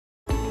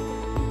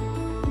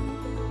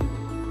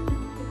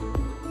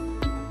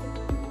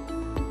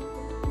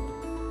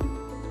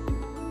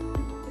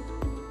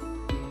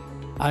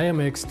I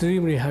am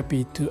extremely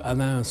happy to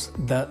announce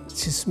that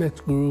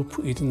Sysmex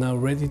Group is now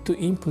ready to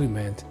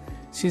implement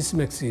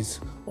Sysmex's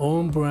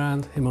own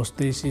brand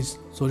hemostasis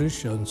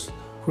solutions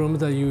from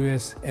the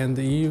US and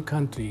the EU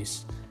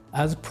countries,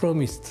 as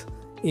promised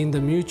in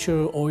the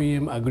mutual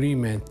OEM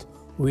agreement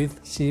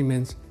with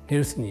Siemens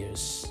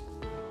Healthineers.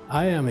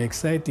 I am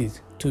excited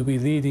to be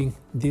leading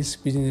this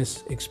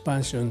business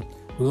expansion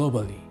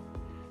globally.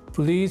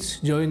 Please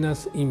join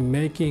us in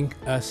making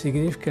a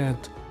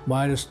significant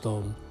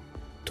milestone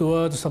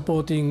toward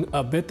supporting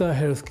a better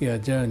healthcare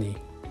journey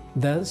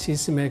that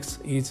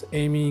Sysmex is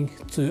aiming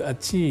to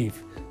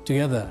achieve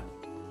together.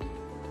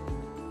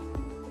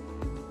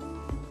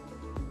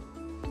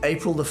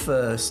 April the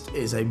 1st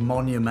is a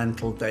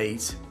monumental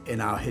date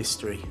in our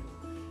history.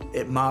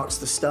 It marks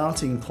the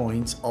starting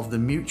point of the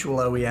mutual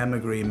OEM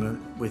agreement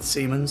with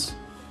Siemens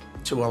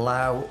to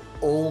allow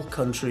all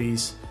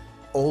countries,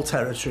 all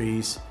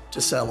territories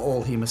to sell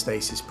all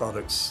hemostasis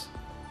products.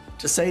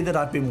 To say that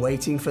I've been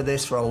waiting for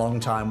this for a long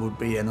time would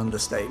be an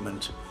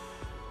understatement.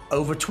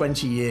 Over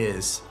 20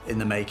 years in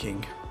the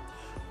making.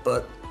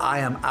 But I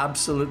am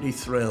absolutely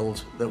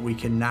thrilled that we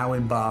can now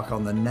embark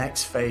on the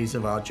next phase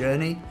of our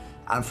journey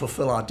and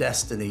fulfill our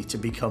destiny to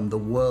become the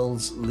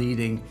world's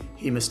leading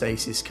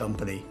hemostasis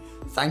company.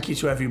 Thank you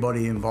to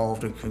everybody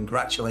involved and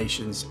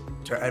congratulations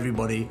to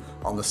everybody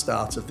on the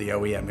start of the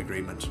OEM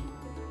agreement.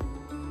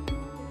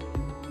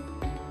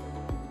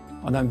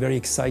 And I'm very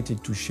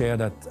excited to share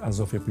that as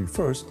of April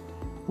 1st,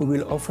 we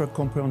will offer a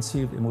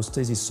comprehensive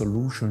hemostasis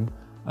solution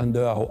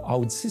under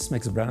our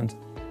Sysmex brand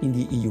in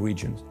the EU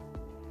region.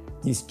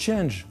 This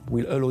change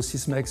will allow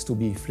Sysmex to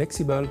be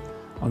flexible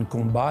and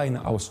combine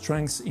our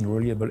strengths in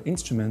reliable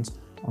instruments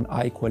and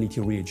high-quality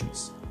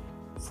reagents.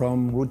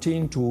 From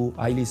routine to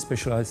highly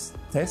specialized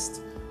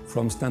tests,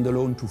 from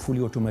standalone to fully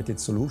automated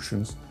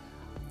solutions,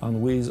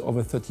 and with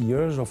over 30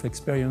 years of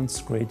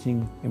experience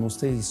creating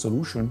hemostasis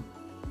solution,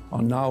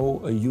 and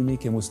now a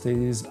unique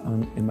hemostasis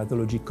and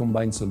hematology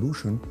combined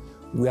solution,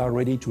 we are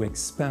ready to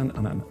expand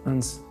and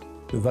enhance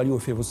the value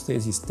of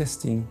hemostasis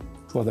testing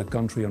to other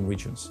countries and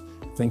regions.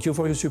 Thank you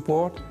for your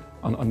support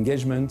and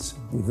engagement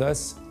with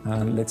us,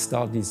 and let's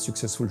start this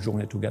successful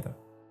journey together.